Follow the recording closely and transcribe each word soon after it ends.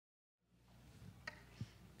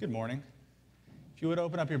Good morning. If you would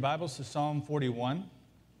open up your Bibles to Psalm 51.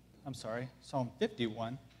 Psalm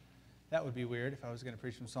 51. That would be weird if I was going to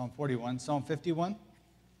preach from Psalm 41. Psalm 51.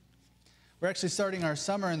 We're actually starting our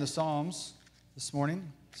summer in the Psalms this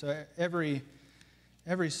morning. So every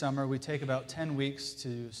summer we take about 10 weeks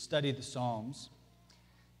to study the Psalms.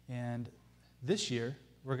 And this year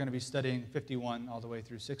we're going to be studying 51 all the way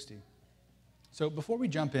through 60. So before we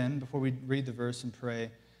jump in, before we read the verse and pray,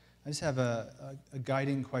 I just have a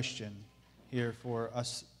guiding question here for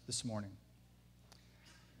us this morning.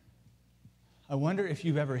 I wonder if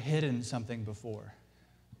you've ever hidden something before.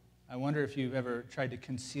 I wonder if you've ever tried to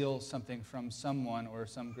conceal something from someone or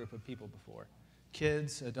some group of people before.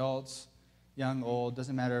 Kids, adults, young, old,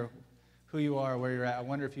 doesn't matter who you are or where you're at. I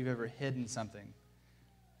wonder if you've ever hidden something.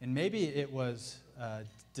 And maybe it was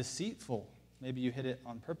deceitful. Maybe you hid it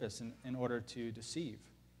on purpose in order to deceive.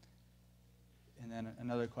 And then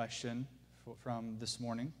another question from this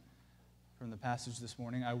morning, from the passage this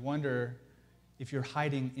morning. I wonder if you're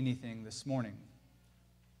hiding anything this morning.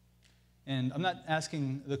 And I'm not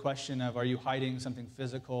asking the question of, are you hiding something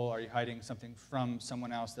physical? Are you hiding something from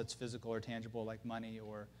someone else that's physical or tangible, like money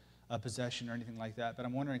or a possession or anything like that? But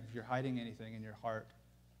I'm wondering if you're hiding anything in your heart,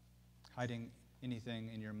 hiding anything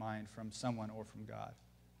in your mind from someone or from God.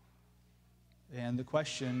 And the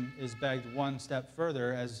question is begged one step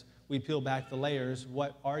further as we peel back the layers.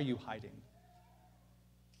 What are you hiding?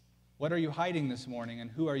 What are you hiding this morning, and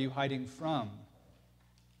who are you hiding from?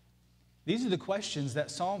 These are the questions that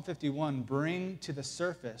Psalm 51 bring to the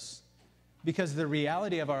surface, because the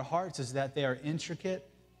reality of our hearts is that they are intricate,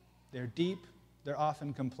 they're deep, they're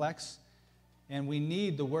often complex, and we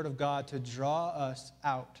need the Word of God to draw us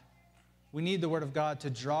out. We need the Word of God to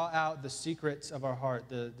draw out the secrets of our heart,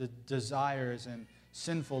 the desires and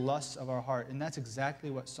sinful lusts of our heart. And that's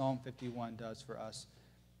exactly what Psalm 51 does for us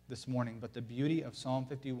this morning. But the beauty of Psalm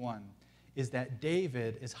 51 is that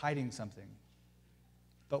David is hiding something.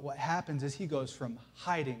 But what happens is he goes from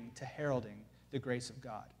hiding to heralding the grace of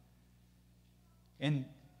God. And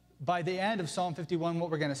by the end of Psalm 51, what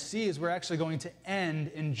we're going to see is we're actually going to end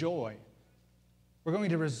in joy. We're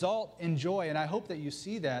going to result in joy. And I hope that you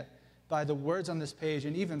see that by the words on this page,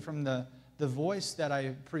 and even from the voice that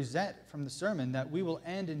I present from the sermon, that we will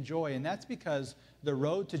end in joy. And that's because the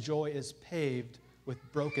road to joy is paved with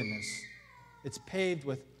brokenness. It's paved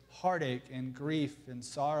with heartache and grief and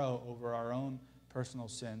sorrow over our own personal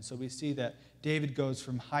sin. So we see that David goes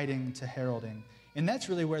from hiding to heralding. And that's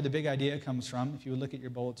really where the big idea comes from. If you would look at your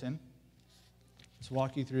bulletin, let's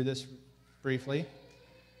walk you through this briefly.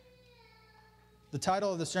 The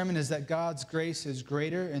title of the sermon is that God's grace is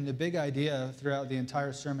greater, and the big idea throughout the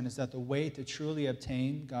entire sermon is that the way to truly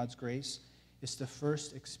obtain God's grace is to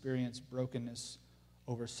first experience brokenness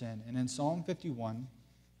over sin. And in Psalm 51,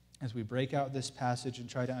 as we break out this passage and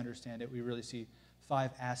try to understand it, we really see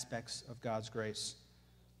 5 aspects of God's grace.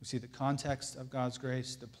 We see the context of God's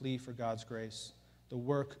grace, the plea for God's grace, the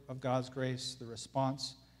work of God's grace, the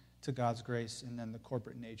response to God's grace, and then the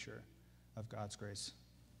corporate nature of God's grace.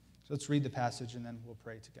 So let's read the passage and then we'll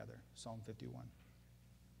pray together. Psalm 51.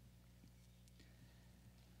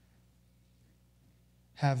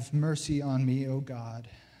 Have mercy on me, O God,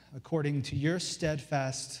 according to your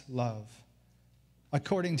steadfast love.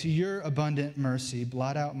 According to your abundant mercy,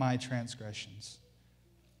 blot out my transgressions.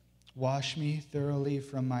 Wash me thoroughly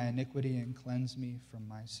from my iniquity and cleanse me from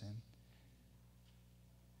my sin.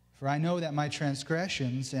 For I know that my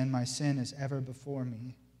transgressions and my sin is ever before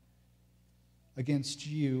me. Against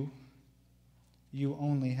you, you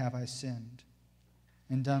only have I sinned,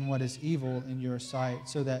 and done what is evil in your sight,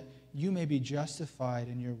 so that you may be justified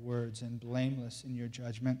in your words and blameless in your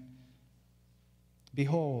judgment.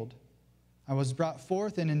 Behold, I was brought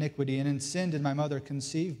forth in iniquity, and in sin did my mother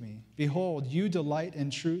conceive me. Behold, you delight in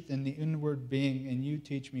truth in the inward being, and you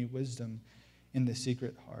teach me wisdom in the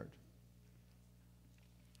secret heart.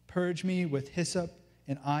 Purge me with hyssop,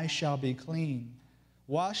 and I shall be clean.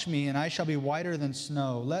 Wash me, and I shall be whiter than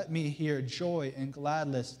snow. Let me hear joy and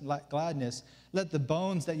gladness. Let the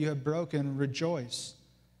bones that you have broken rejoice.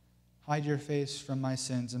 Hide your face from my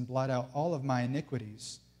sins and blot out all of my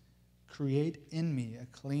iniquities. Create in me a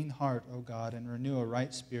clean heart, O God, and renew a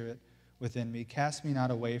right spirit within me. Cast me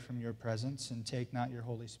not away from your presence, and take not your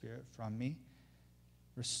Holy Spirit from me.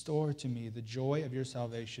 Restore to me the joy of your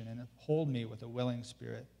salvation, and uphold me with a willing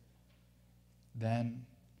spirit. Then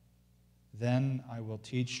I will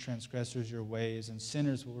teach transgressors your ways, and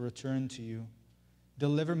sinners will return to you.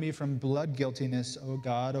 Deliver me from blood guiltiness, O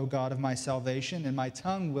God of my salvation, and my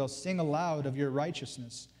tongue will sing aloud of your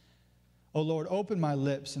righteousness. O Lord, open my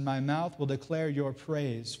lips, and my mouth will declare your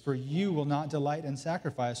praise, for you will not delight in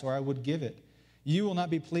sacrifice, or I would give it. You will not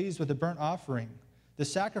be pleased with a burnt offering. The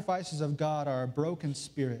sacrifices of God are a broken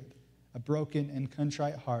spirit, a broken and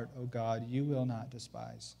contrite heart, O God, you will not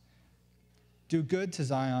despise. Do good to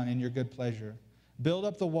Zion in your good pleasure. Build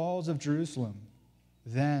up the walls of Jerusalem.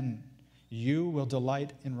 Then you will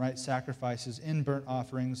delight in right sacrifices, in burnt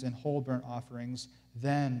offerings, in whole burnt offerings.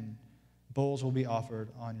 Then bulls will be offered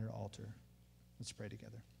on your altar. Let's pray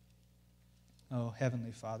together. Oh,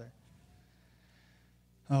 Heavenly Father.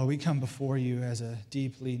 Oh, we come before you as a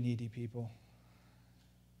deeply needy people.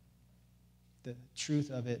 The truth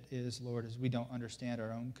of it is, Lord, is we don't understand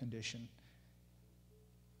our own condition.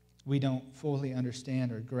 We don't fully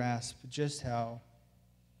understand or grasp just how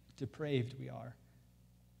depraved we are.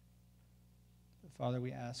 But Father,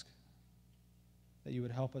 we ask that you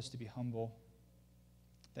would help us to be humble,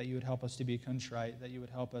 that you would help us to be contrite, that you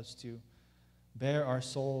would help us to bear our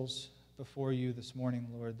souls before you this morning,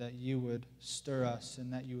 Lord, that you would stir us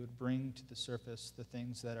and that you would bring to the surface the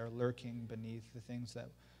things that are lurking beneath, the things that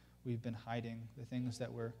we've been hiding, the things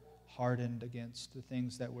that we're hardened against, the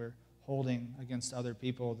things that we're holding against other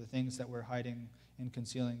people, the things that we're hiding and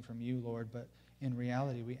concealing from you, Lord. But in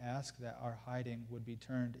reality, we ask that our hiding would be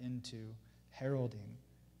turned into heralding,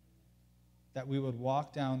 that we would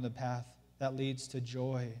walk down the path that leads to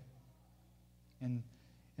joy. And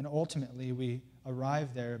ultimately, we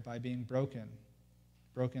arrive there by being broken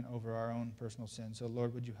over our own personal sin. So,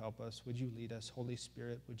 Lord, would you help us? Would you lead us? Holy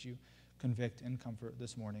Spirit, would you convict and comfort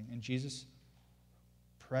this morning? In Jesus'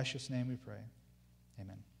 precious name we pray.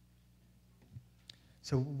 Amen.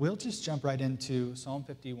 So we'll just jump right into Psalm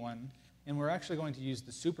 51, and we're actually going to use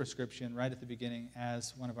the superscription right at the beginning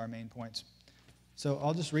as one of our main points. So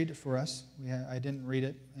I'll just read it for us. I didn't read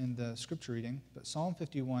it in the scripture reading, but Psalm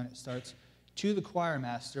 51, it starts, to the choir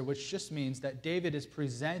master, which just means that David is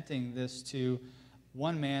presenting this to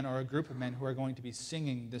one man or a group of men who are going to be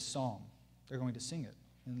singing this psalm. They're going to sing it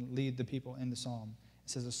and lead the people in the psalm. It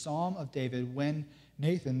says, a psalm of David when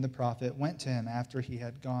Nathan the prophet went to him after he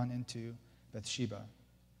had gone into Bathsheba.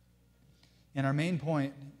 And our main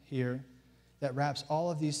point here that wraps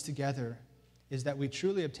all of these together is that we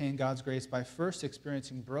truly obtain God's grace by first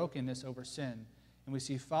experiencing brokenness over sin. And we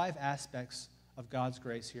see 5 aspects of God's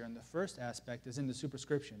grace here. And the first aspect is in the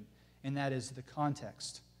superscription, and that is the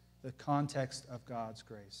context of God's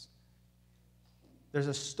grace. There's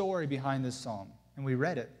a story behind this psalm, and we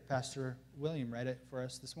read it. Pastor William read it for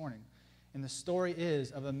us this morning. And the story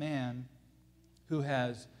is of a man who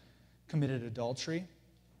has committed adultery,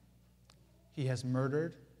 he has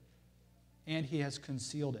murdered, and he has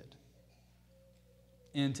concealed it.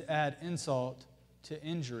 And to add insult to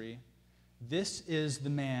injury, this is the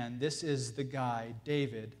man, this is the guy,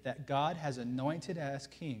 David, that God has anointed as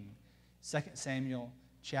king, 2 Samuel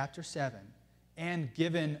chapter 7, and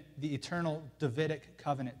given the eternal Davidic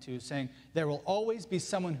covenant to, saying, there will always be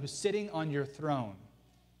someone who's sitting on your throne.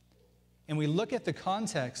 And we look at the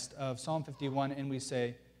context of Psalm 51 and we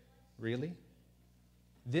say, really?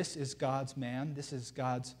 This is God's man, this is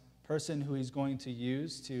God's person who he's going to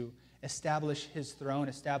use to establish his throne,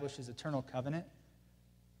 establish his eternal covenant.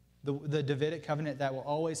 The Davidic covenant that will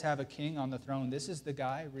always have a king on the throne. This is the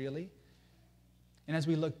guy, really? And as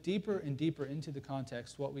we look deeper and deeper into the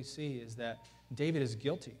context, what we see is that David is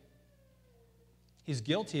guilty. He's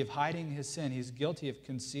guilty of hiding his sin. He's guilty of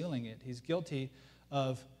concealing it. He's guilty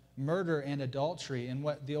of murder and adultery. And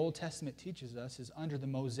what the Old Testament teaches us is under the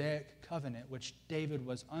Mosaic covenant, which David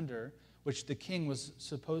was under, which the king was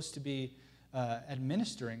supposed to be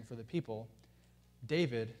administering for the people,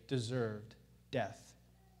 David deserved death.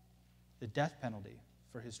 The death penalty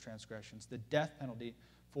for his transgressions, the death penalty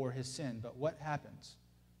for his sin. But what happens?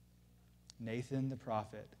 Nathan the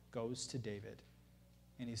prophet goes to David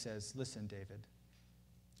and he says, listen, David,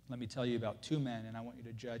 let me tell you about 2 men, and I want you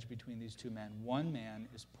to judge between these 2 men. One man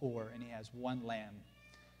is poor and he has 1 lamb.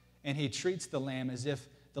 And he treats the lamb as if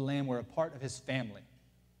the lamb were a part of his family.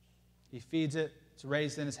 He feeds it, it's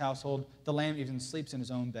raised in his household. The lamb even sleeps in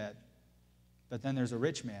his own bed. But then there's a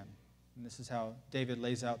rich man. And this is how David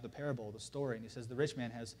lays out the parable, the story. And he says the rich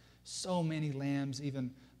man has so many lambs,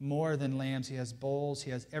 even more than lambs. He has bulls.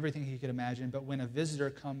 He has everything he could imagine. But when a visitor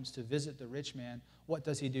comes to visit the rich man, what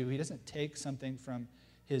does he do? He doesn't take something from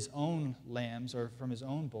his own lambs or from his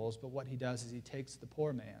own bulls, but what he does is he takes the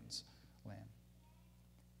poor man's lamb.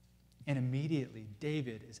 And immediately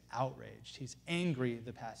David is outraged. He's angry,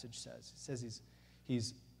 the passage says. It says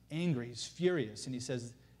he's angry, he's furious, and he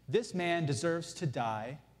says, this man deserves to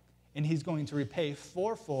die, and he's going to repay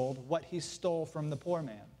 4-fold what he stole from the poor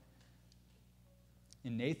man.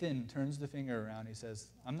 And Nathan turns the finger around. He says,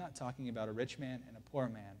 I'm not talking about a rich man and a poor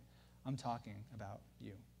man. I'm talking about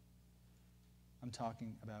you. I'm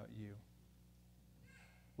talking about you.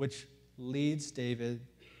 which leads David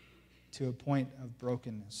to a point of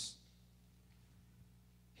brokenness.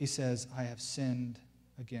 He says, I have sinned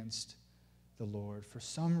against the Lord. For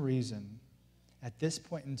some reason, at this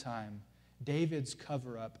point in time, David's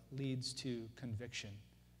cover-up leads to conviction.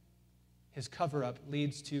 His cover-up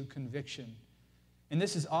leads to conviction. And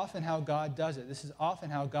this is often how God does it. This is often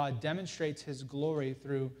how God demonstrates his glory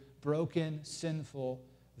through broken, sinful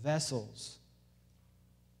vessels.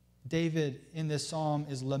 David in this psalm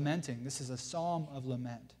is lamenting. This is a psalm of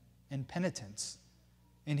lament and penitence.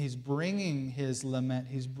 And he's bringing his lament,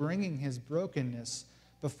 he's bringing his brokenness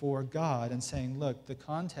before God and saying, look, the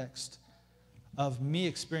context of me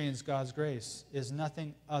experiencing God's grace is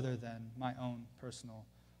nothing other than my own personal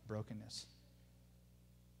brokenness.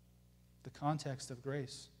 The context of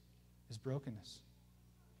grace is brokenness.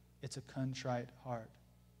 It's a contrite heart.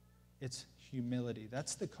 It's humility.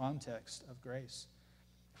 That's the context of grace.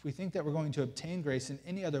 If we think that we're going to obtain grace in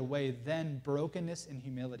any other way than brokenness and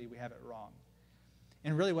humility, we have it wrong.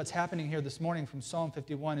 And really what's happening here this morning from Psalm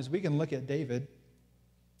 51 is we can look at David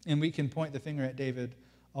and we can point the finger at David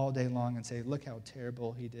all day long and say, look how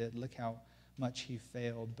terrible he did, look how much he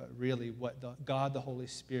failed. But really what God, the Holy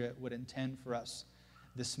Spirit, would intend for us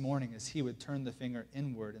this morning is he would turn the finger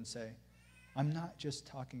inward and say, I'm not just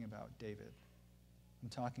talking about David. I'm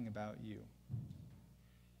talking about you.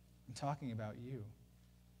 I'm talking about you.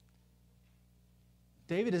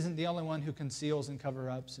 David isn't the only one who conceals and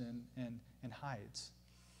cover-ups and hides.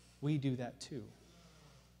 We do that too.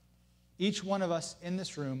 Each one of us in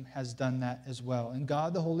this room has done that as well. And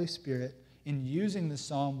God, the Holy Spirit, in using the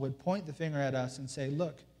psalm, would point the finger at us and say,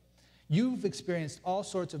 look, you've experienced all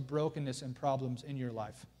sorts of brokenness and problems in your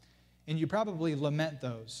life. And you probably lament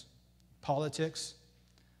those. Politics,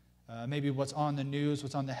 maybe what's on the news,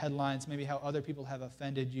 what's on the headlines, maybe how other people have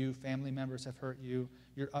offended you, family members have hurt you,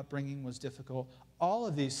 your upbringing was difficult. All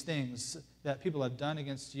of these things that people have done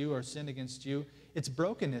against you or sinned against you, it's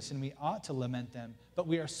brokenness and we ought to lament them. But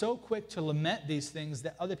we are so quick to lament these things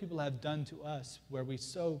that other people have done to us where we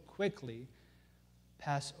so quickly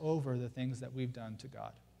pass over the things that we've done to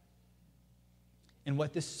God. And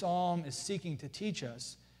what this psalm is seeking to teach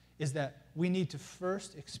us is that we need to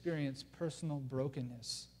first experience personal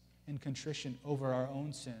brokenness and contrition over our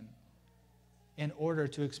own sin in order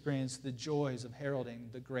to experience the joys of heralding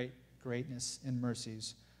the greatness and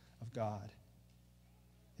mercies of God.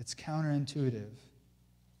 It's counterintuitive,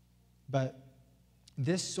 but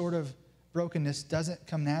this sort of brokenness doesn't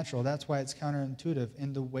come natural. That's why it's counterintuitive.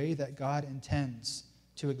 In the way that God intends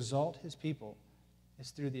to exalt his people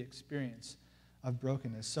is through the experience of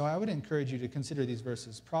brokenness. So I would encourage you to consider these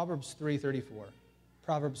verses. Proverbs 3:34.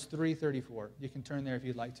 Proverbs 3:34. You can turn there if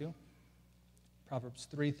you'd like to. Proverbs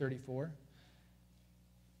 3:34.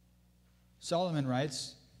 Solomon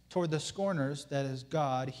writes, toward the scorners, that is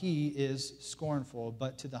God, he is scornful,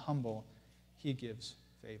 but to the humble he gives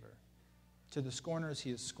favor. To the scorners he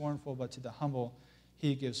is scornful, but to the humble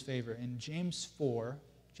he gives favor. In James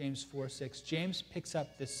 4:6, James picks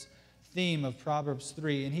up this theme of Proverbs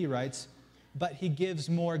 3, and he writes, but he gives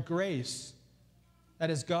more grace. That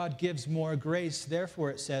is, God gives more grace. Therefore,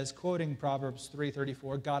 it says, quoting Proverbs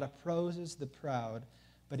 3:34, God opposes the proud,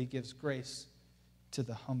 but he gives grace to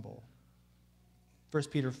the humble. 1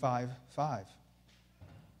 Peter 5:5.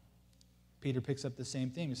 Peter picks up the same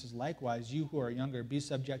theme. He says, likewise, you who are younger, be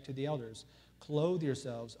subject to the elders. Clothe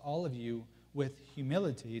yourselves, all of you, with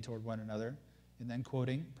humility toward one another. And then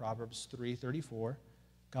quoting Proverbs 3:34,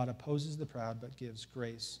 God opposes the proud, but gives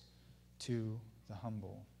grace to the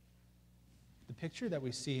humble. The picture that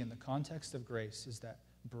we see in the context of grace is that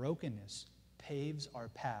brokenness paves our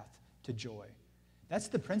path to joy. That's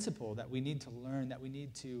the principle that we need to learn, that we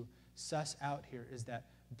need to suss out here, is that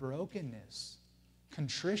brokenness,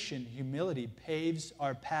 contrition, humility paves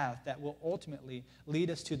our path that will ultimately lead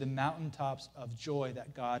us to the mountaintops of joy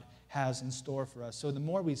that God has in store for us. So the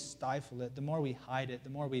more we stifle it, the more we hide it, the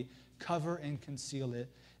more we cover and conceal it,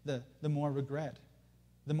 the more regret,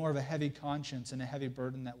 the more of a heavy conscience and a heavy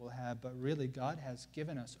burden that we'll have. But really, God has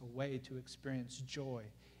given us a way to experience joy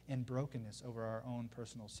in brokenness over our own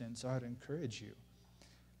personal sin. So I would encourage you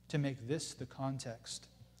to make this the context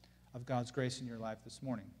of God's grace in your life this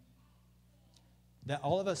morning. That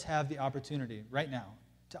all of us have the opportunity right now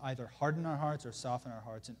to either harden our hearts or soften our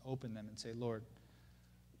hearts and open them and say, Lord,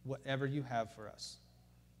 whatever you have for us,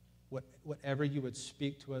 whatever you would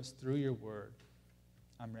speak to us through your word,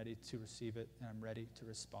 I'm ready to receive it and I'm ready to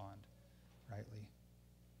respond rightly.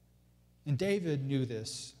 And David knew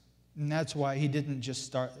this, and that's why he didn't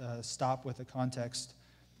just stop with the context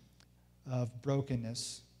of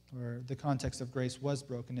brokenness, or the context of grace was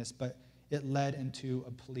brokenness, but it led into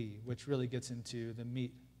a plea, which really gets into the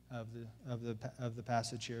meat of the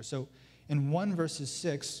passage here. So in 1 verses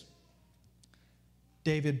 6,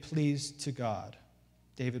 David pleads to God.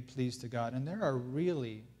 David pleads to God. And there are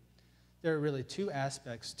really two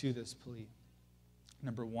aspects to this plea.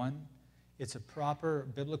 Number one, it's a proper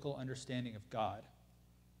biblical understanding of God.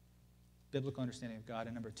 Biblical understanding of God.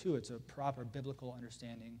 And number two, it's a proper biblical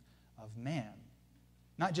understanding of man.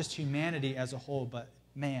 Not just humanity as a whole, but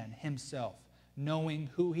man himself. Knowing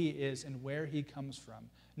who he is and where he comes from.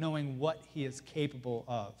 Knowing what he is capable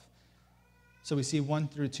of. So we see 1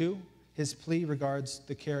 through 2, his plea regards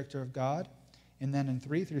the character of God. And then in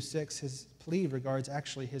 3 through 6, his plea regards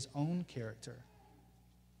actually his own character.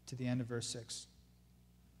 To the end of verse 6.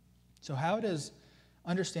 So how does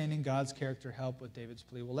understanding God's character help with David's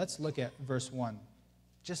plea? Well, let's look at verse 1.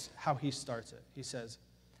 Just how he starts it. He says,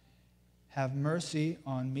 "Have mercy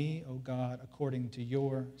on me, O God, according to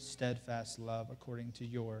your steadfast love, according to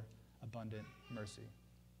your abundant mercy."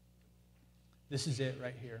 This is it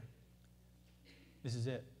right here. This is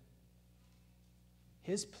it.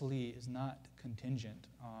 His plea is not contingent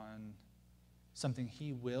on something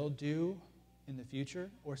he will do in the future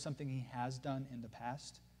or something he has done in the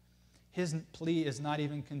past. His plea is not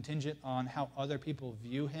even contingent on how other people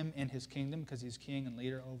view him in his kingdom because he's king and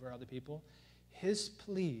leader over other people. His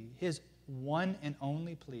plea, his one and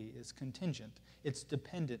only plea, is contingent. It's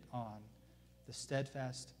dependent on the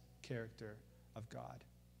steadfast character of God.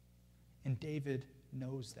 And David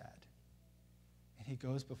knows that. And he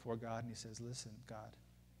goes before God and he says, "Listen, God,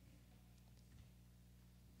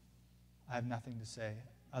 I have nothing to say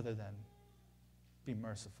other than be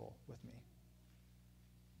merciful with me.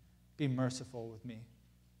 Be merciful with me."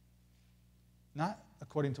 Not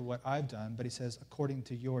according to what I've done, but he says, according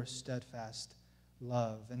to your steadfast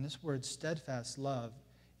love. And this word steadfast love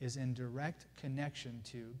is in direct connection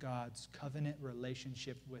to God's covenant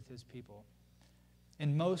relationship with his people.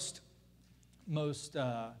 And most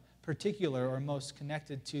particular or most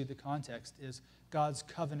connected to the context is God's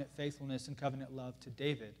covenant faithfulness and covenant love to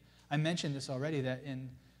David. I mentioned this already, that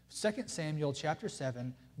in 2 Samuel chapter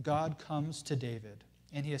 7, God comes to David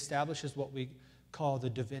and he establishes what we call the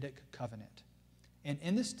Davidic covenant. And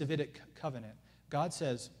in this Davidic covenant, God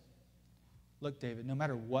says, "Look, David, no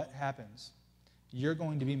matter what happens, you're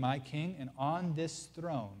going to be my king, and on this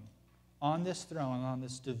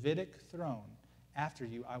Davidic throne, after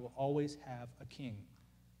you, I will always have a king."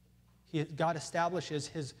 God establishes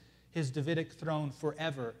his Davidic throne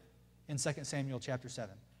forever in 2 Samuel chapter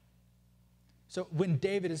 7. So when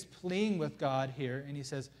David is pleading with God here, and he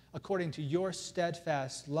says, according to your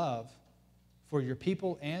steadfast love for your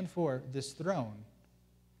people and for this throne,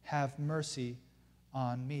 have mercy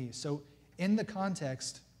on me. So in the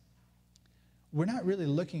context, we're not really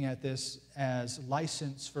looking at this as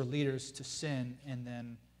license for leaders to sin and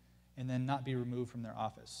then not be removed from their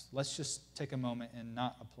office. Let's just take a moment and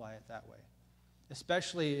not apply it that way.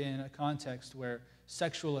 Especially in a context where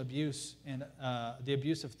sexual abuse and the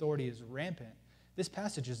abuse of authority is rampant. This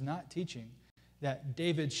passage is not teaching that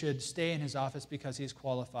David should stay in his office because he's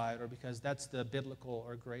qualified or because that's the biblical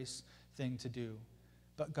or grace thing to do.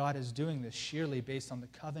 But God is doing this sheerly based on the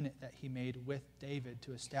covenant that he made with David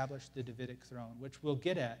to establish the Davidic throne, which we'll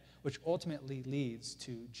get at, which ultimately leads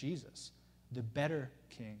to Jesus, the better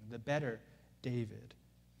king, the better David.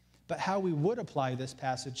 But how we would apply this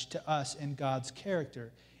passage to us in God's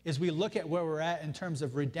character is we look at where we're at in terms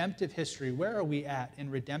of redemptive history. Where are we at in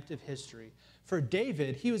redemptive history? For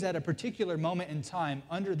David, he was at a particular moment in time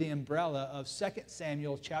under the umbrella of 2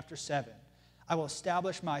 Samuel chapter 7. I will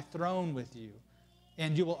establish my throne with you,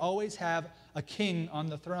 and you will always have a king on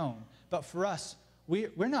the throne. But for us,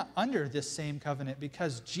 we're not under this same covenant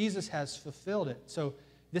because Jesus has fulfilled it. So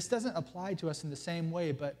this doesn't apply to us in the same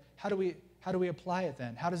way, but how do we apply it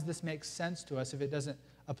then? How does this make sense to us if it doesn't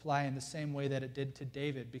apply in the same way that it did to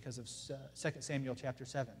David because of 2 Samuel chapter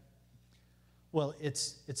 7? Well,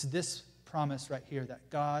 it's this promise right here that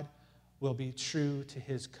God will be true to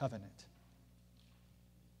his covenant.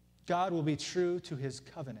 God will be true to his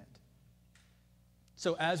covenant.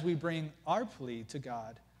 So as we bring our plea to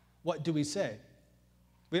God, what do we say?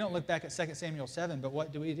 We don't look back at 2 Samuel 7, but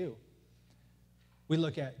what do? We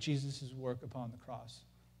look at Jesus' work upon the cross.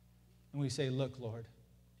 And we say, look, Lord,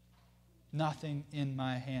 nothing in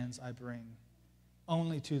my hands I bring.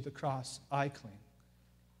 Only to the cross I cling.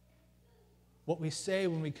 What we say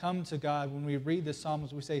when we come to God, when we read the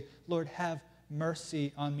Psalms, we say, Lord, have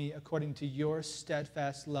mercy on me according to your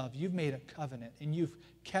steadfast love. You've made a covenant, and you've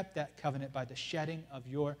kept that covenant by the shedding of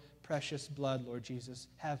your precious blood, Lord Jesus.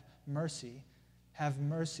 Have mercy. Have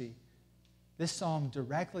mercy. This psalm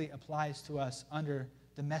directly applies to us under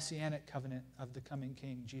the messianic covenant of the coming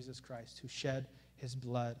King, Jesus Christ, who shed his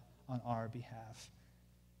blood on our behalf.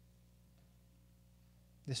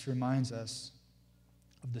 This reminds us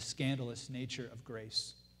of the scandalous nature of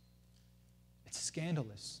grace. It's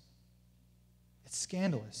scandalous. It's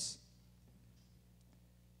scandalous.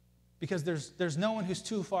 Because there's no one who's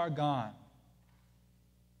too far gone.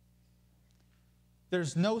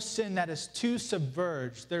 There's no sin that is too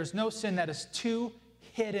subverged. There's no sin that is too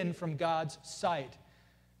hidden from God's sight.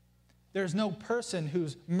 There's no person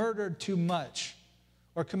who's murdered too much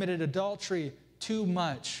or committed adultery too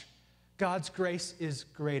much. God's grace is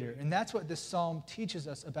greater. And that's what this psalm teaches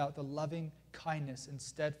us about the loving kindness and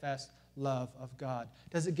steadfast love of God.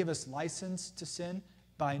 Does it give us license to sin?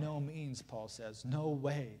 By no means, Paul says. No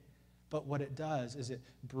way. But what it does is it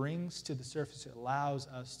brings to the surface, it allows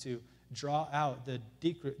us to draw out the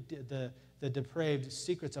depraved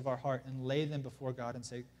secrets of our heart and lay them before God and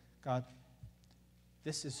say, God,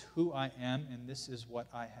 this is who I am and this is what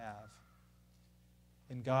I have.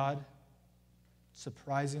 And God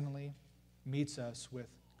surprisingly meets us with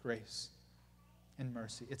grace and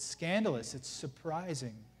mercy. It's scandalous. It's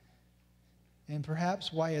surprising. And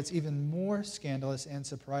perhaps why it's even more scandalous and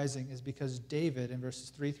surprising is because David, in verses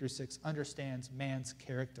 3 through 6, understands man's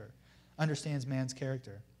character. Understands man's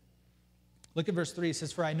character. Look at verse 3. It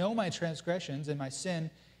says, "For I know my transgressions, and my sin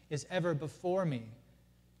is ever before me."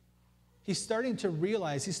 He's starting to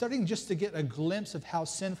realize, he's starting just to get a glimpse of how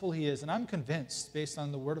sinful he is. And I'm convinced, based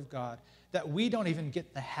on the Word of God, that we don't even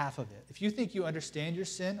get the half of it. If you think you understand your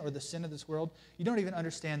sin or the sin of this world, you don't even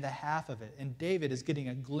understand the half of it. And David is getting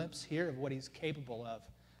a glimpse here of what he's capable of.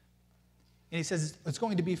 And he says, it's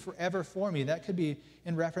going to be forever for me. That could be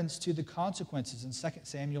in reference to the consequences in 2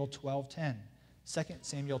 Samuel 12:10. 2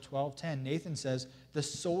 Samuel 12:10, Nathan says, "The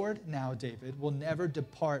sword now, David, will never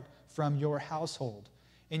depart from your household."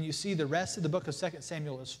 And you see the rest of the book of 2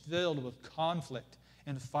 Samuel is filled with conflict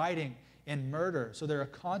and fighting and murder. So there are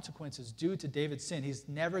consequences due to David's sin. He's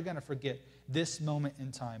never going to forget this moment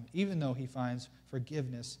in time, even though he finds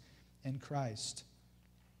forgiveness in Christ.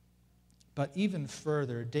 But even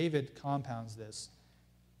further, David compounds this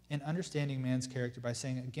in understanding man's character by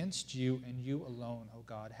saying, "Against you and you alone, O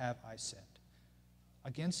God, have I sinned."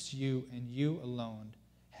 Against you and you alone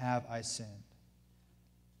have I sinned.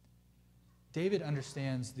 David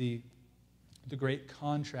understands the great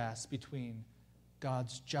contrast between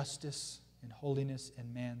God's justice and holiness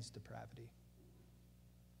and man's depravity.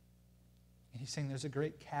 And he's saying there's a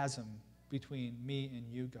great chasm between me and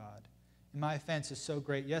you, God. And my offense is so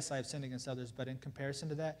great. Yes, I have sinned against others, but in comparison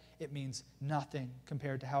to that, it means nothing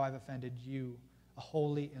compared to how I've offended you, a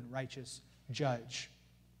holy and righteous judge.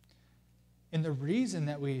 And the reason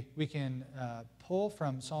that we can pull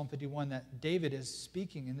from Psalm 51 that David is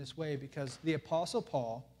speaking in this way, because the Apostle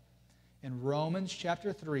Paul in Romans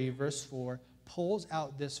chapter 3, verse 4, pulls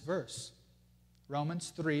out this verse. Romans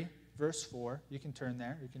 3, verse 4. You can turn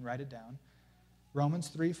there. You can write it down. Romans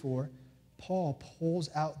 3, 4. Paul pulls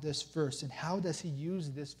out this verse. And how does he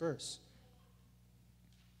use this verse?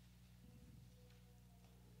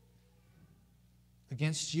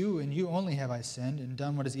 "Against you and you only have I sinned and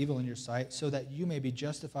done what is evil in your sight, so that you may be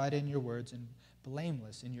justified in your words and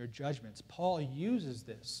blameless in your judgments." Paul uses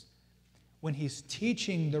this when he's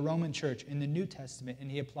teaching the Roman church in the New Testament, and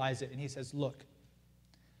he applies it, and he says, look,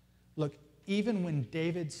 even when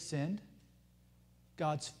David sinned,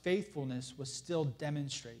 God's faithfulness was still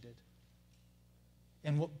demonstrated.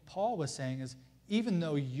 And what Paul was saying is, even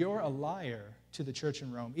though you're a liar to the church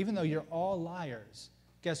in Rome, even though you're all liars,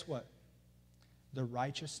 guess what? The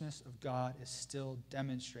righteousness of God is still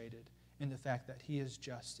demonstrated in the fact that he is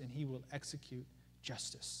just and he will execute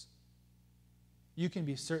justice. You can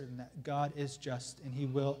be certain that God is just and he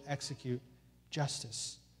will execute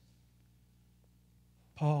justice.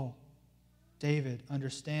 Paul, David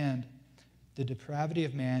understand the depravity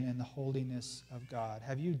of man and the holiness of God.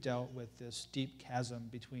 Have you dealt with this deep chasm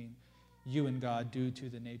between you and God due to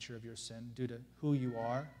the nature of your sin, due to who you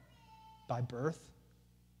are by birth?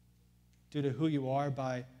 Due to who you are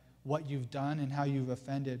by what you've done and how you've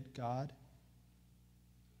offended God?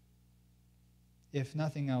 If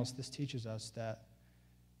nothing else, this teaches us that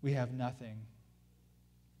we have nothing.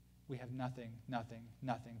 We have nothing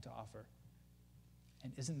to offer.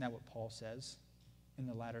 And isn't that what Paul says in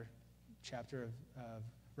the latter chapter of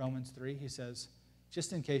Romans 3? He says,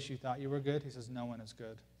 just in case you thought you were good, he says, no one is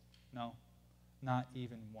good. No, not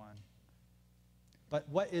even one. But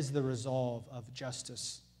what is the resolve of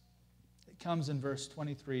justice? It comes in verse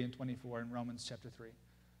 23 and 24 in Romans chapter 3,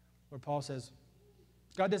 where Paul says,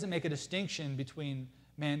 God doesn't make a distinction between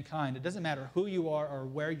mankind. It doesn't matter who you are or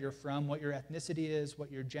where you're from, what your ethnicity is,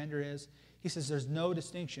 what your gender is. He says there's no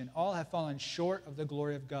distinction. All have fallen short of the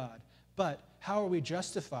glory of God, But how are we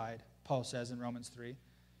justified, Paul says in Romans 3?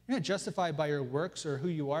 You're not justified by your works or who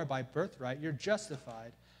you are by birthright. You're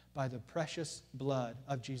justified by the precious blood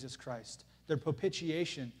of Jesus Christ, the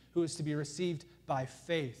propitiation who is to be received by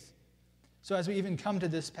faith. So as we even come to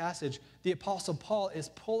this passage, the Apostle Paul is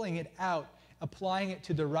pulling it out, applying it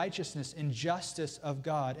to the righteousness and justice of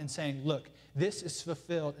God and saying, look, this is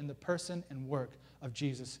fulfilled in the person and work of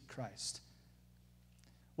Jesus Christ.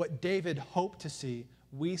 What David hoped to see,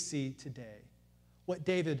 we see today. What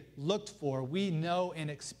David looked for, we know and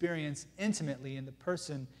experience intimately in the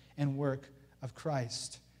person and work of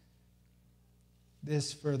Christ.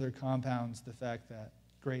 This further compounds the fact that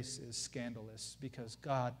grace is scandalous because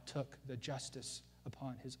God took the justice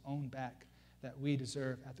upon his own back that we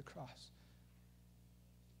deserve at the cross.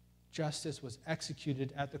 Justice was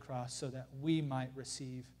executed at the cross so that we might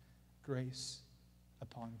receive grace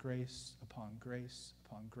upon grace upon grace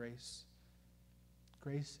upon grace.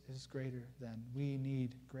 Grace is greater than we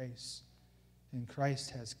need grace. And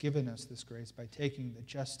Christ has given us this grace by taking the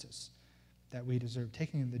justice that we deserve,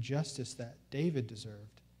 taking the justice that David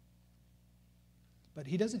deserved. But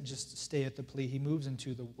he doesn't just stay at the plea. He moves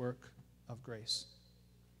into the work of grace.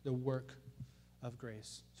 The work of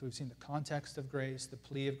grace. So we've seen the context of grace, the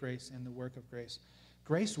plea of grace, and the work of grace.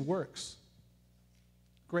 Grace works.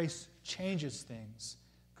 Grace changes things.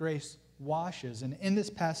 Grace washes. And in this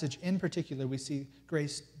passage in particular, we see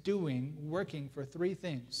grace working for three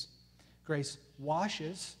things. Grace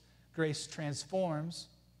washes, grace transforms,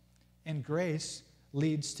 and grace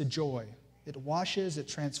leads to joy. It washes, it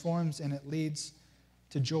transforms, and it leads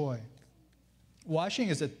to joy. Washing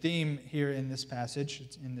is a theme here in this passage,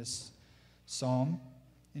 it's in this psalm.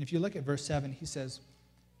 And if you look at verse 7, he says,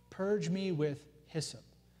 purge me with hyssop.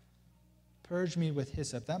 Purge me with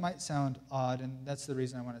hyssop. That might sound odd, and that's the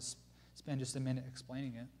reason I want to spend just a minute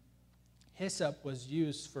explaining it. Hyssop was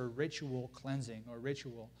used for ritual cleansing or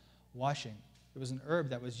ritual washing. It was an herb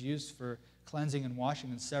that was used for cleansing and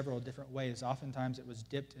washing in several different ways. Oftentimes it was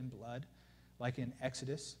dipped in blood, like in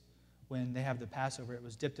Exodus. When they have the Passover, it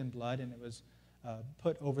was dipped in blood and it was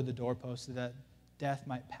put over the doorpost so that death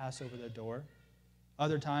might pass over the door.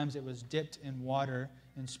 Other times it was dipped in water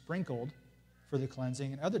and sprinkled for the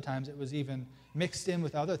cleansing. And other times it was even mixed in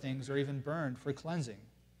with other things or even burned for cleansing.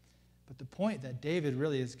 But the point that David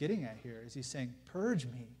really is getting at here is he's saying, purge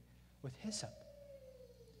me with hyssop.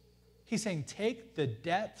 He's saying, take the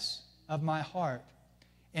depths of my heart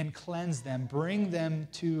and cleanse them, bring them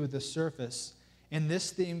to the surface. And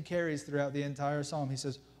this theme carries throughout the entire psalm. He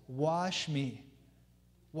says, wash me,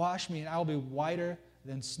 and I will be whiter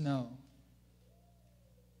than snow.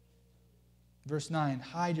 Verse 9,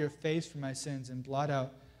 hide your face from my sins and blot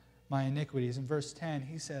out my iniquities. In verse 10,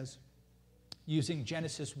 he says, using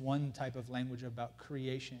Genesis 1 type of language about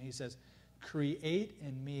creation, he says, create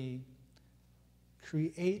in me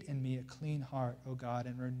a clean heart, O God,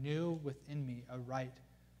 and renew within me a right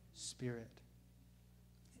spirit.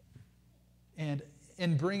 And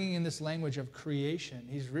in bringing in this language of creation,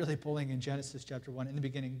 he's really pulling in Genesis chapter 1. In the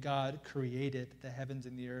beginning, God created the heavens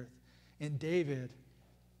and the earth. And David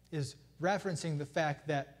is referencing the fact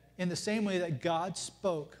that in the same way that God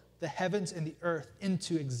spoke the heavens and the earth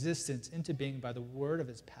into existence, into being by the word of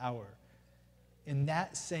his power, in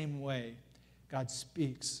that same way, God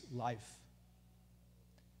speaks life.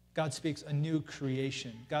 God speaks a new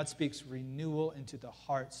creation. God speaks renewal into the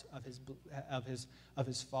hearts of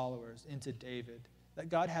his followers, into David. That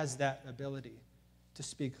God has that ability to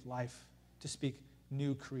speak life, to speak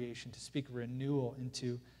new creation, to speak renewal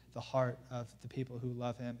into the heart of the people who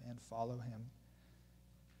love him and follow him.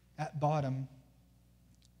 At bottom,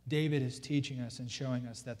 David is teaching us and showing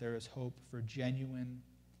us that there is hope for genuine,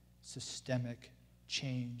 systemic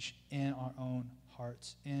change in our own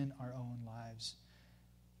hearts, in our own lives.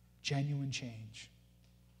 Genuine change.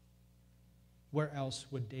 Where else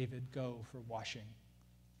would David go for washing?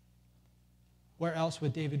 Where else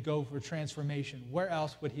would David go for transformation? Where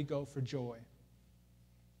else would he go for joy?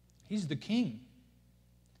 He's the king.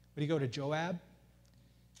 Would he go to Joab,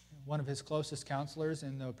 one of his closest counselors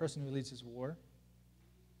and the person who leads his war?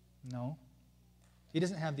 No. He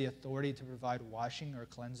doesn't have the authority to provide washing or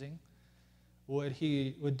cleansing.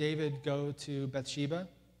 Would David go to Bathsheba?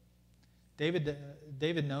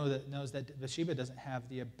 David knows that Bathsheba doesn't have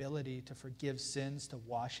the ability to forgive sins, to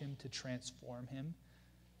wash him, to transform him.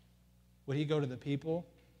 Would he go to the people?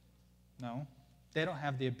 No. They don't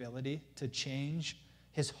have the ability to change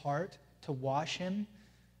his heart, to wash him,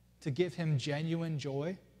 to give him genuine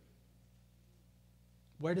joy.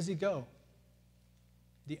 Where does he go?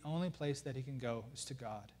 The only place that he can go is to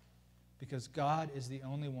God, because God is the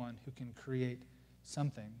only one who can create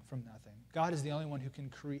something from nothing. God is the only one who can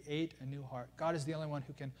create a new heart. God is the only one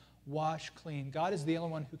who can wash clean. God is the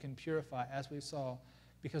only one who can purify, as we saw,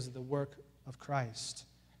 because of the work of Christ.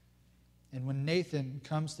 And when Nathan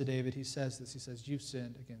comes to David, he says this. He says, you've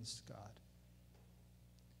sinned against God.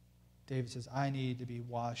 David says, I need to be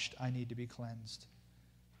washed. I need to be cleansed.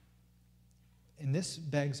 And this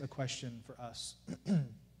begs a question for us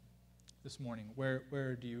this morning.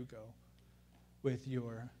 Where do you go with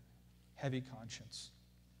your heavy conscience?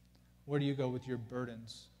 Where do you go with your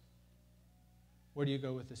burdens? Where do you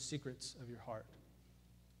go with the secrets of your heart?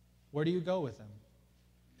 Where do you go with them?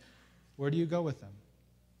 Where do you go with them?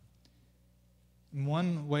 And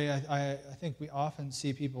one way I think we often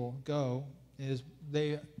see people go is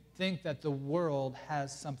they think that the world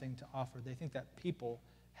has something to offer. They think that people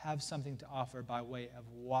have something to offer by way of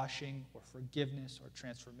washing or forgiveness or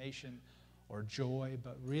transformation or joy.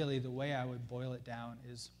 But really, the way I would boil it down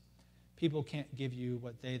is people can't give you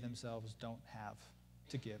what they themselves don't have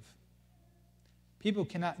to give. People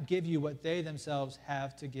cannot give you what they themselves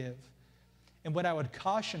have to give. And what I would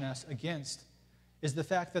caution us against is the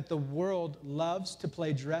fact that the world loves to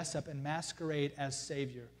play dress up and masquerade as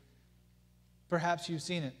Savior. Perhaps you've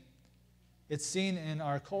seen it. It's seen in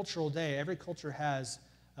our cultural day. Every culture has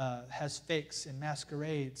fakes and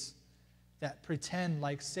masquerades that pretend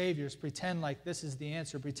like saviors, pretend like this is the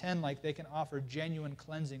answer, pretend like they can offer genuine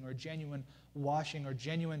cleansing or genuine washing or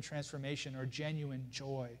genuine transformation or genuine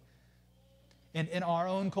joy. And in our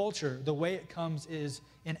own culture, the way it comes is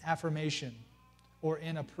in affirmation or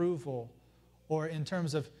in approval or in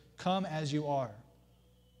terms of come as you are.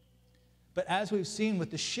 But as we've seen with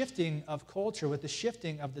the shifting of culture, with the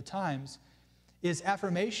shifting of the times, is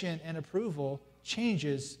affirmation and approval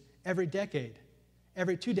changes every decade,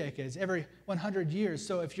 every 2 decades, every 100 years.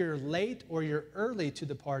 So if you're late or you're early to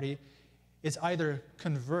the party, it's either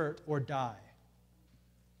convert or die.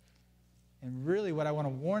 And really what I want to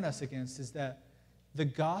warn us against is that the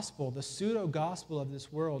gospel, the pseudo-gospel of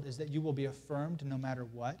this world is that you will be affirmed no matter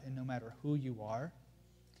what and no matter who you are.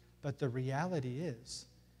 But the reality is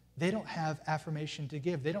they don't have affirmation to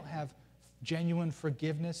give. They don't have genuine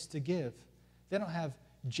forgiveness to give. They don't have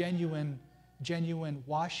genuine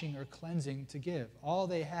washing or cleansing to give. All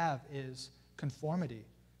they have is conformity.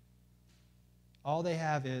 All they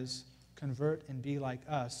have is convert and be like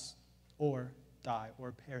us or die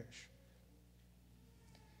or perish.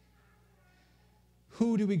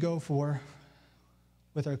 Who do we go for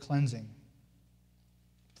with our cleansing,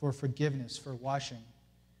 for forgiveness, for washing?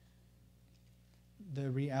 The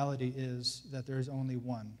reality is that there is only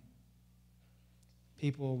one.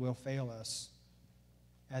 People will fail us.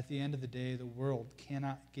 At the end of the day, the world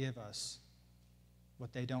cannot give us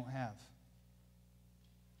what they don't have,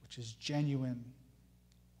 which is genuine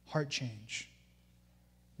heart change,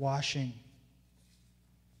 washing,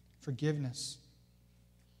 forgiveness.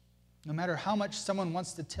 No matter how much someone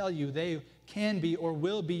wants to tell you they can be or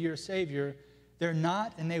will be your Savior, they're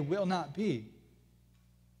not and they will not be.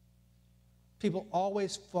 People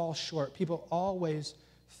always fall short. People always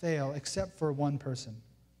fail, except for one person.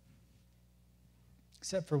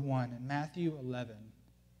 Except for one. In Matthew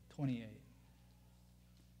 11:28,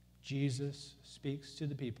 Jesus speaks to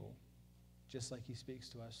the people just like he speaks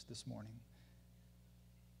to us this morning.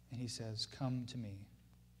 And he says, "Come to me.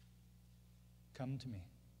 Come to me.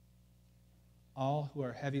 All who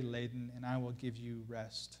are heavy laden, and I will give you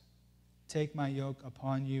rest. Take my yoke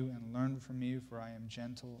upon you and learn from me, for I am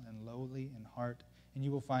gentle and lowly in heart, and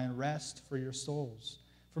you will find rest for your souls.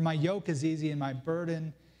 For my yoke is easy and my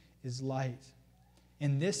burden is light."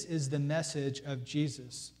 And this is the message of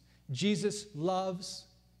Jesus. Jesus loves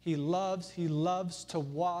to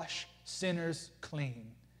wash sinners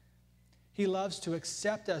clean. He loves to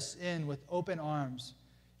accept us in with open arms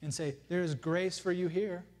and say, there is grace for you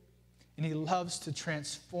here. And he loves to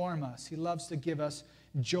transform us. He loves to give us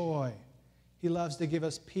joy. He loves to give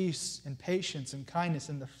us peace and patience and kindness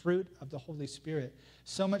and the fruit of the Holy Spirit.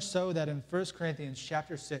 So much so that in 1 Corinthians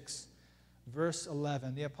chapter 6, verse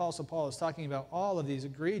 11, the Apostle Paul is talking about all of these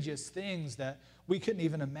egregious things that we couldn't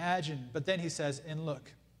even imagine. But then he says, and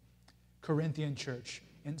look, Corinthian church,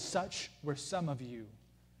 and such were some of you.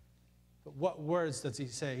 But what words does he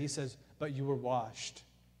say? He says, but you were washed.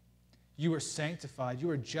 You were sanctified. You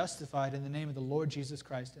were justified in the name of the Lord Jesus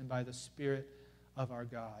Christ and by the Spirit of our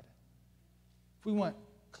God. If we want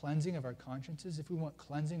cleansing of our consciences, if we want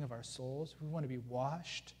cleansing of our souls, if we want to be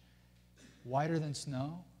washed whiter than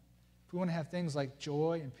snow, if we want to have things like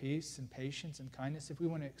joy and peace and patience and kindness, if we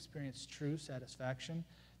want to experience true satisfaction,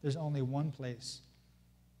 there's only one place.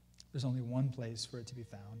 There's only one place for it to be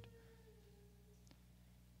found.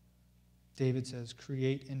 David says,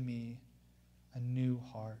 create in me a new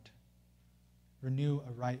heart. Renew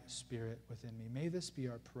a right spirit within me. May this be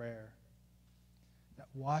our prayer. That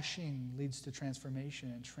washing leads to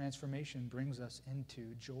transformation, and transformation brings us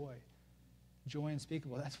into joy. Joy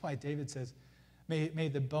unspeakable. That's why David says, may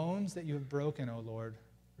the bones that you have broken, O Lord,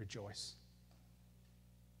 rejoice.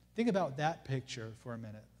 Think about that picture for a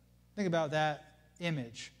minute. Think about that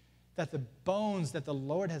image, that the bones that the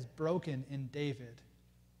Lord has broken in David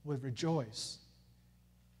would rejoice.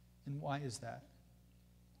 And why is that?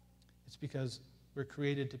 It's because we're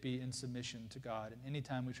created to be in submission to God. And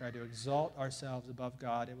anytime we try to exalt ourselves above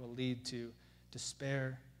God, it will lead to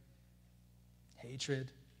despair,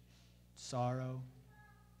 hatred, sorrow,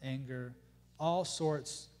 anger, all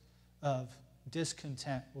sorts of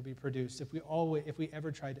discontent will be produced if we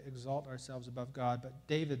ever try to exalt ourselves above God. But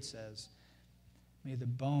David says, may the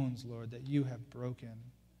bones, Lord, that you have broken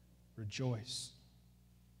rejoice.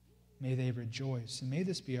 May they rejoice. And may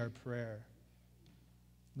this be our prayer.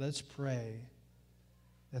 Let's pray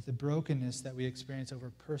that the brokenness that we experience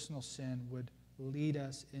over personal sin would lead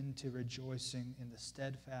us into rejoicing in the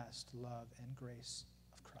steadfast love and grace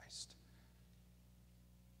of Christ.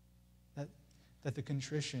 That the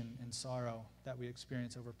contrition and sorrow that we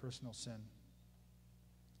experience over personal sin,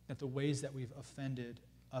 that the ways that we've offended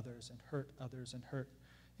others and hurt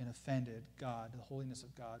and offended God, the holiness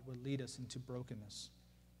of God, would lead us into brokenness.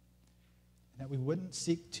 And that we wouldn't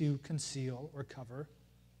seek to conceal or cover,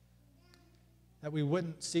 that we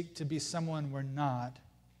wouldn't seek to be someone we're not,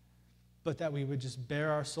 but that we would just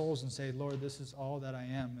bare our souls and say, Lord, this is all that I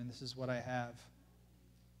am and this is what I have.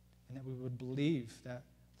 And that we would believe that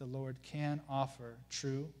the Lord can offer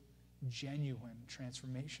true, genuine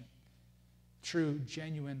transformation, true,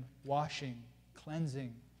 genuine washing,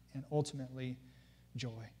 cleansing, and ultimately joy.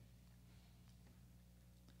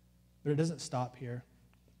 But it doesn't stop here.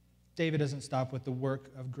 David doesn't stop with the work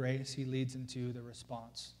of grace. He leads into the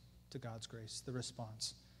response to God's grace, the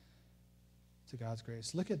response to God's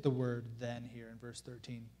grace. Look at the word then here in verse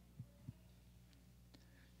 13.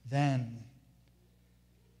 Then,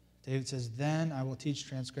 David says, then I will teach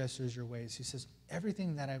transgressors your ways. He says,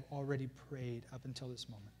 everything that I've already prayed up until this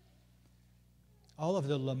moment, all of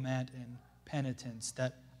the lament and penitence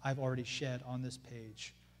that I've already shed on this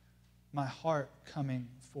page, my heart coming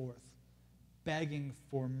forth, begging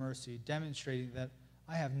for mercy, demonstrating that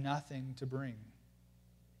I have nothing to bring.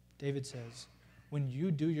 David says, when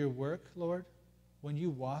you do your work, Lord, when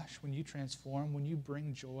you wash, when you transform, when you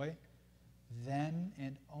bring joy, then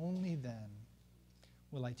and only then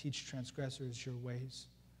will I teach transgressors your ways.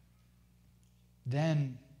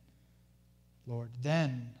 Then, Lord,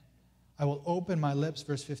 then I will open my lips,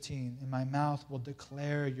 verse 15, and my mouth will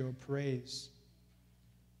declare your praise.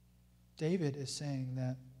 David is saying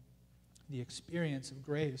that the experience of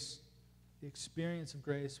grace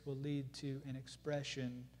will lead to an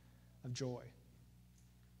expression of joy.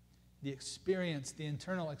 The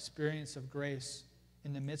internal experience of grace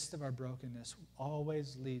in the midst of our brokenness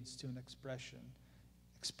always leads to an expression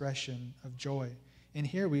of joy. And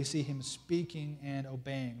here we see him speaking and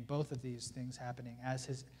obeying, both of these things happening as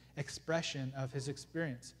his expression of his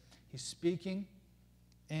experience. He's speaking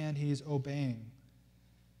and he's obeying.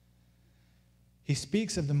 He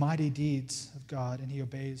speaks of the mighty deeds of God and he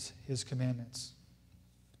obeys his commandments.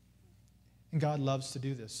 And God loves to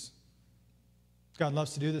do this. God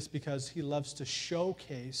loves to do this because he loves to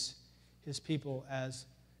showcase his people as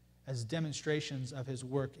demonstrations of his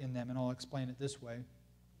work in them. And I'll explain it this way.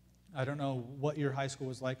 I don't know what your high school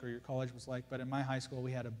was like or your college was like, but in my high school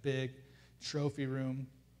we had a big trophy room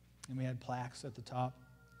and we had plaques at the top.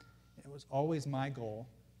 It was always my goal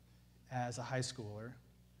as a high schooler,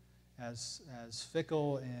 as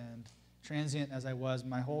fickle and transient as I was,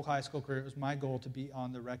 my whole high school career, it was my goal to be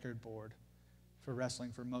on the record board for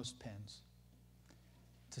wrestling for most pins.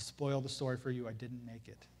 To spoil the story for you, I didn't make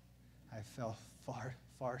it. I fell far,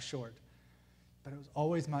 far short. But it was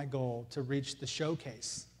always my goal to reach the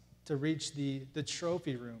showcase, to reach the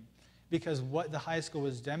trophy room. Because what the high school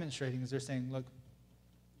was demonstrating is they're saying, look,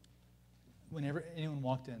 whenever anyone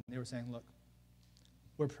walked in, they were saying, look,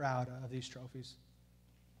 we're proud of these trophies.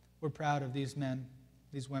 We're proud of these men,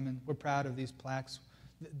 these women. We're proud of these plaques.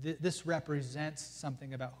 This represents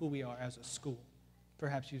something about who we are as a school.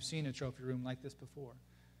 Perhaps you've seen a trophy room like this before.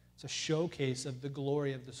 It's a showcase of the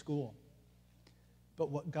glory of the school.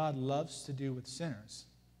 But what God loves to do with sinners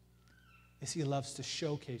is he loves to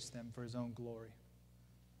showcase them for his own glory.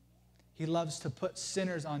 He loves to put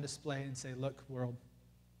sinners on display and say, look, world,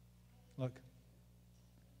 look,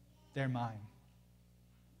 they're mine.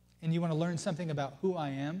 And you want to learn something about who I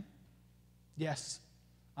am? Yes,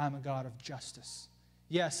 I'm a God of justice.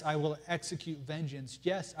 Yes, I will execute vengeance.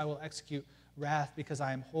 Yes, I will execute wrath because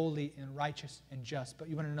I am holy and righteous and just. But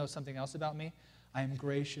you want to know something else about me? I am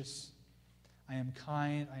gracious. I am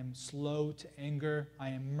kind. I am slow to anger. I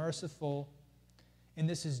am merciful. And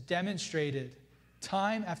this is demonstrated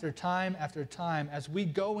time after time after time as we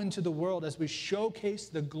go into the world, as we showcase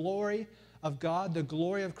the glory of God, the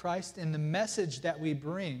glory of Christ, and the message that we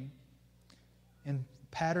bring, and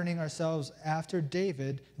patterning ourselves after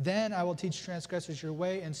David. Then I will teach transgressors your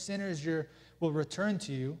way, and sinners will return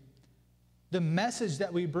to you. The message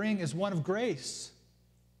that we bring is one of grace.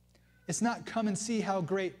 It's not come and see how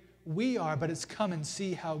great we are, but it's come and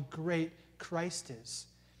see how great Christ is.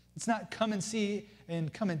 It's not come and see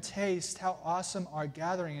and come and taste how awesome our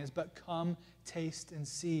gathering is, but come, taste, and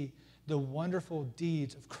see the wonderful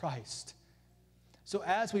deeds of Christ. So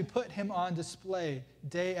as we put him on display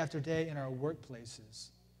day after day in our workplaces,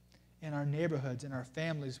 in our neighborhoods, in our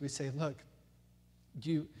families, we say, look,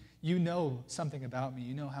 you know something about me.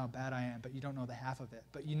 You know how bad I am, but you don't know the half of it.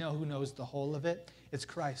 But you know who knows the whole of it? It's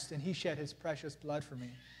Christ, and he shed his precious blood for me.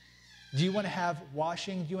 Do you want to have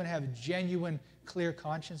washing? Do you want to have genuine, clear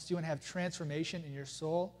conscience? Do you want to have transformation in your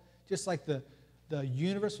soul? Just like the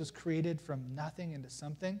universe was created from nothing into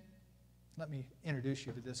something? Let me introduce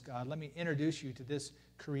you to this God. Let me introduce you to this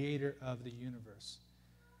creator of the universe.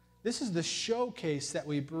 This is the showcase that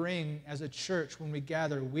we bring as a church when we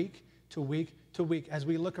gather week to week to week. As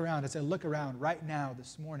we look around, as I look around right now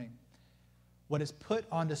this morning, what is put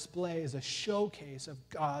on display is a showcase of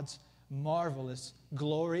God's marvelous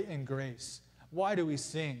glory and grace. Why do we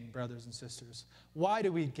sing, brothers and sisters? Why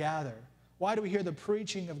do we gather? Why do we hear the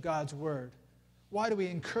preaching of God's word? Why do we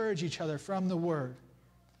encourage each other from the word?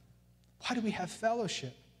 Why do we have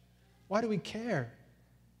fellowship? Why do we care?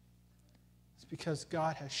 It's because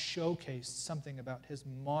God has showcased something about his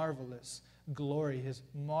marvelous glory, his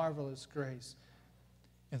marvelous grace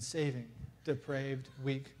in saving depraved,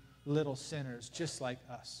 weak, little sinners just like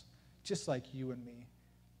us, just like you and me.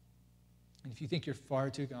 And if you think you're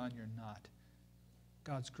far too gone, you're not.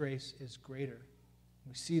 God's grace is greater.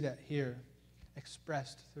 We see that here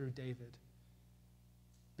expressed through David,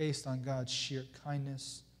 based on God's sheer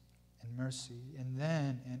kindness and mercy. And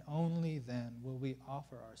then, and only then, will we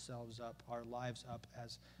offer ourselves up, our lives up,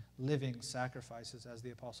 as living sacrifices, as the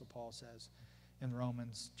Apostle Paul says in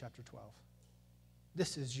Romans chapter 12.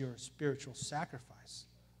 This is your spiritual sacrifice,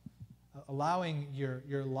 allowing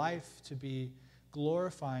your life to be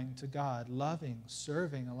glorifying to God, loving,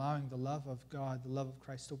 serving, allowing the love of God, the love of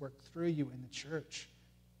Christ to work through you in the church,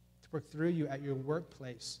 to work through you at your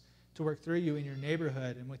workplace, to work through you in your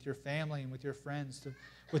neighborhood and with your family and with your friends,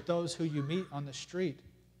 with those who you meet on the street.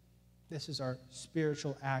 This is our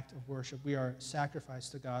spiritual act of worship. We are sacrifice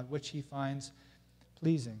to God, which he finds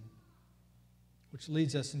pleasing, which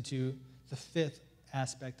leads us into the fifth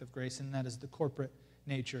aspect of grace, and that is the corporate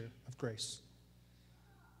nature of grace.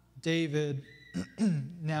 David,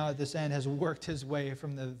 now at this end, has worked his way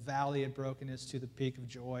from the valley of brokenness to the peak of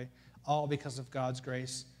joy, all because of God's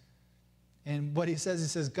grace. And what he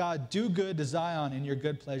says, God, do good to Zion in your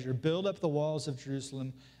good pleasure. Build up the walls of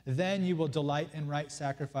Jerusalem. Then you will delight in right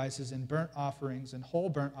sacrifices and burnt offerings and whole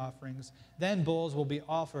burnt offerings. Then bulls will be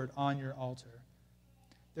offered on your altar.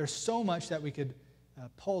 There's so much that we could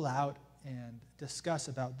pull out and discuss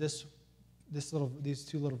about these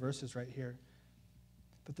two little verses right here.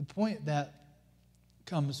 But the point that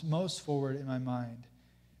comes most forward in my mind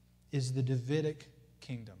is the Davidic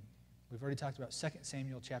kingdom. We've already talked about 2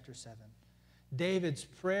 Samuel chapter 7. David's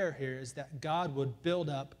prayer here is that God would build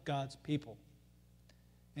up God's people.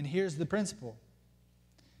 And here's the principle.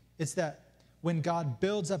 It's that when God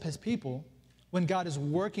builds up his people, when God is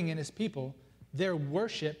working in his people, their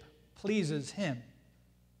worship pleases him.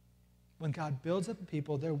 When God builds up the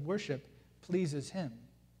people, their worship pleases him.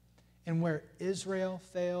 And where Israel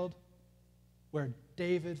failed, where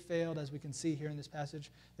David failed, as we can see here in this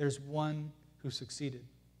passage, there's one who succeeded.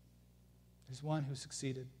 There's one who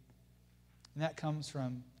succeeded. And that comes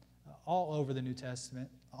from all over the New Testament,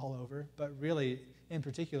 all over, but really, in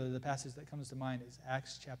particular, the passage that comes to mind is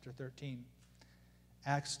Acts chapter 13.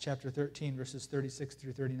 Acts chapter 13, verses 36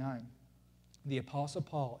 through 39. The Apostle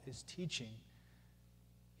Paul is teaching.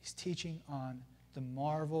 He's teaching on the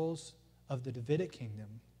marvels of the Davidic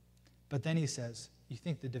kingdom. But then he says, you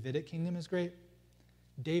think the Davidic kingdom is great?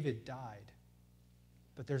 David died.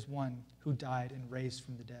 But there's one who died and raised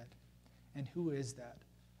from the dead. And who is that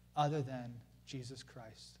other than Jesus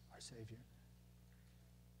Christ, our Savior?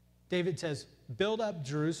 David says, build up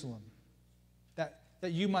Jerusalem,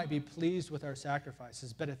 that you might be pleased with our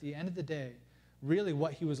sacrifices. But at the end of the day, really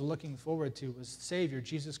what he was looking forward to was Savior,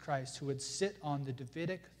 Jesus Christ, who would sit on the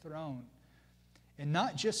Davidic throne. And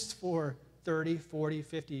not just for 30, 40,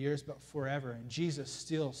 50 years, but forever. And Jesus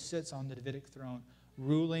still sits on the Davidic throne,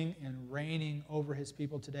 ruling and reigning over his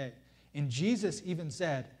people today. And Jesus even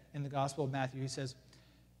said in the Gospel of Matthew, he says,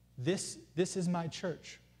 this is my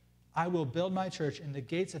church. I will build my church, and the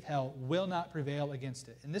gates of hell will not prevail against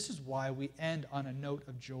it. And this is why we end on a note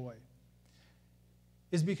of joy.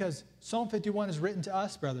 Is because Psalm 51 is written to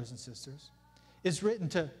us, brothers and sisters. It's written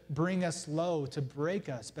to bring us low, to break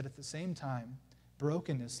us, but at the same time,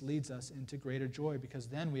 brokenness leads us into greater joy, because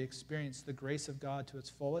then we experience the grace of God to its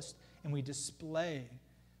fullest, and we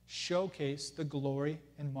showcase the glory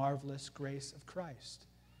and marvelous grace of Christ.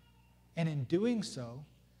 And in doing so,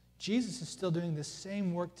 Jesus is still doing the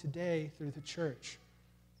same work today through the church.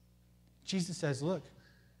 Jesus says, look,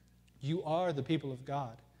 you are the people of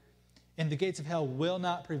God, and the gates of hell will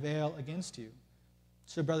not prevail against you.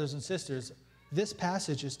 So, brothers and sisters, this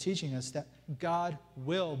passage is teaching us that God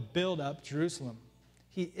will build up Jerusalem.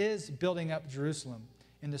 He is building up Jerusalem.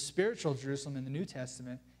 And the spiritual Jerusalem in the New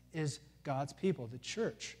Testament is God's people, the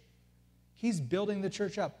church. He's building the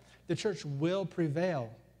church up. The church will prevail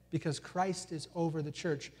because Christ is over the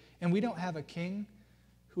church. And we don't have a king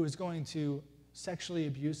who is going to sexually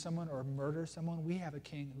abuse someone or murder someone. We have a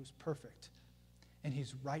king who's perfect, and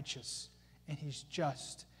he's righteous, and he's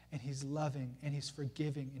just, and he's loving, and he's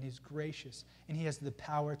forgiving, and he's gracious, and he has the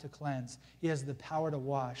power to cleanse. He has the power to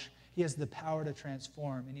wash. He has the power to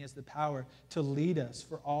transform, and he has the power to lead us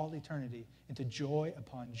for all eternity into joy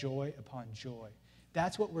upon joy upon joy.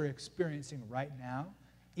 That's what we're experiencing right now,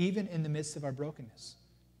 even in the midst of our brokenness,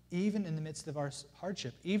 even in the midst of our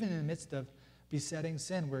hardship, even in the midst of besetting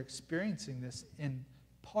sin. We're experiencing this in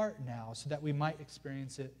part now so that we might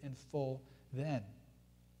experience it in full then.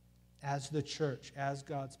 As the church, as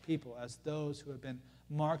God's people, as those who have been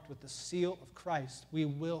marked with the seal of Christ, we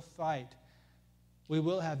will fight. We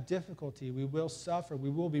will have difficulty. We will suffer. We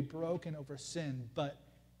will be broken over sin. But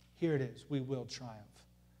here it is. We will triumph.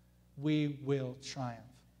 We will triumph.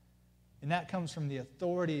 And that comes from the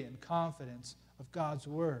authority and confidence of God's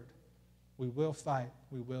word. We will fight.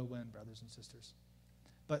 We will win, brothers and sisters.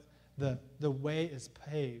 But the way is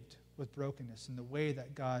paved with brokenness, and the way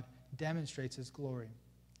that God demonstrates his glory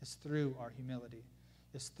is through our humility.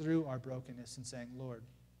 It's through our brokenness and saying, Lord,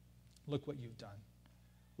 look what you've done.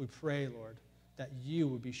 We pray, Lord, that you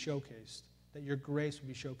would be showcased, that your grace would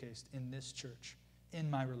be showcased in this church, in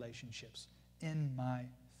my relationships, in my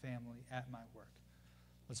family, at my work.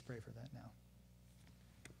 Let's pray for that now.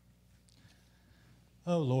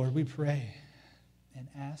 Oh, Lord, we pray and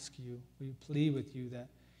ask you, we plead with you that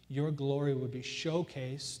your glory would be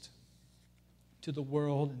showcased to the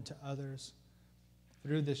world and to others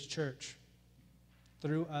through this church,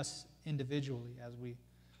 through us individually as we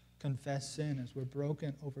confess sin, as we're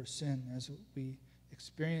broken over sin, as we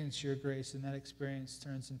experience your grace, and that experience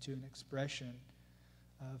turns into an expression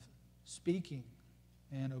of speaking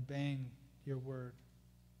and obeying your word.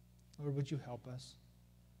 Lord, would you help us?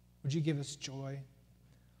 Would you give us joy?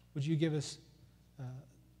 Would you give us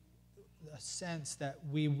a sense that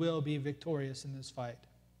we will be victorious in this fight?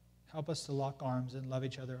 Help us to lock arms and love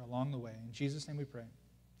each other along the way. In Jesus' name we pray.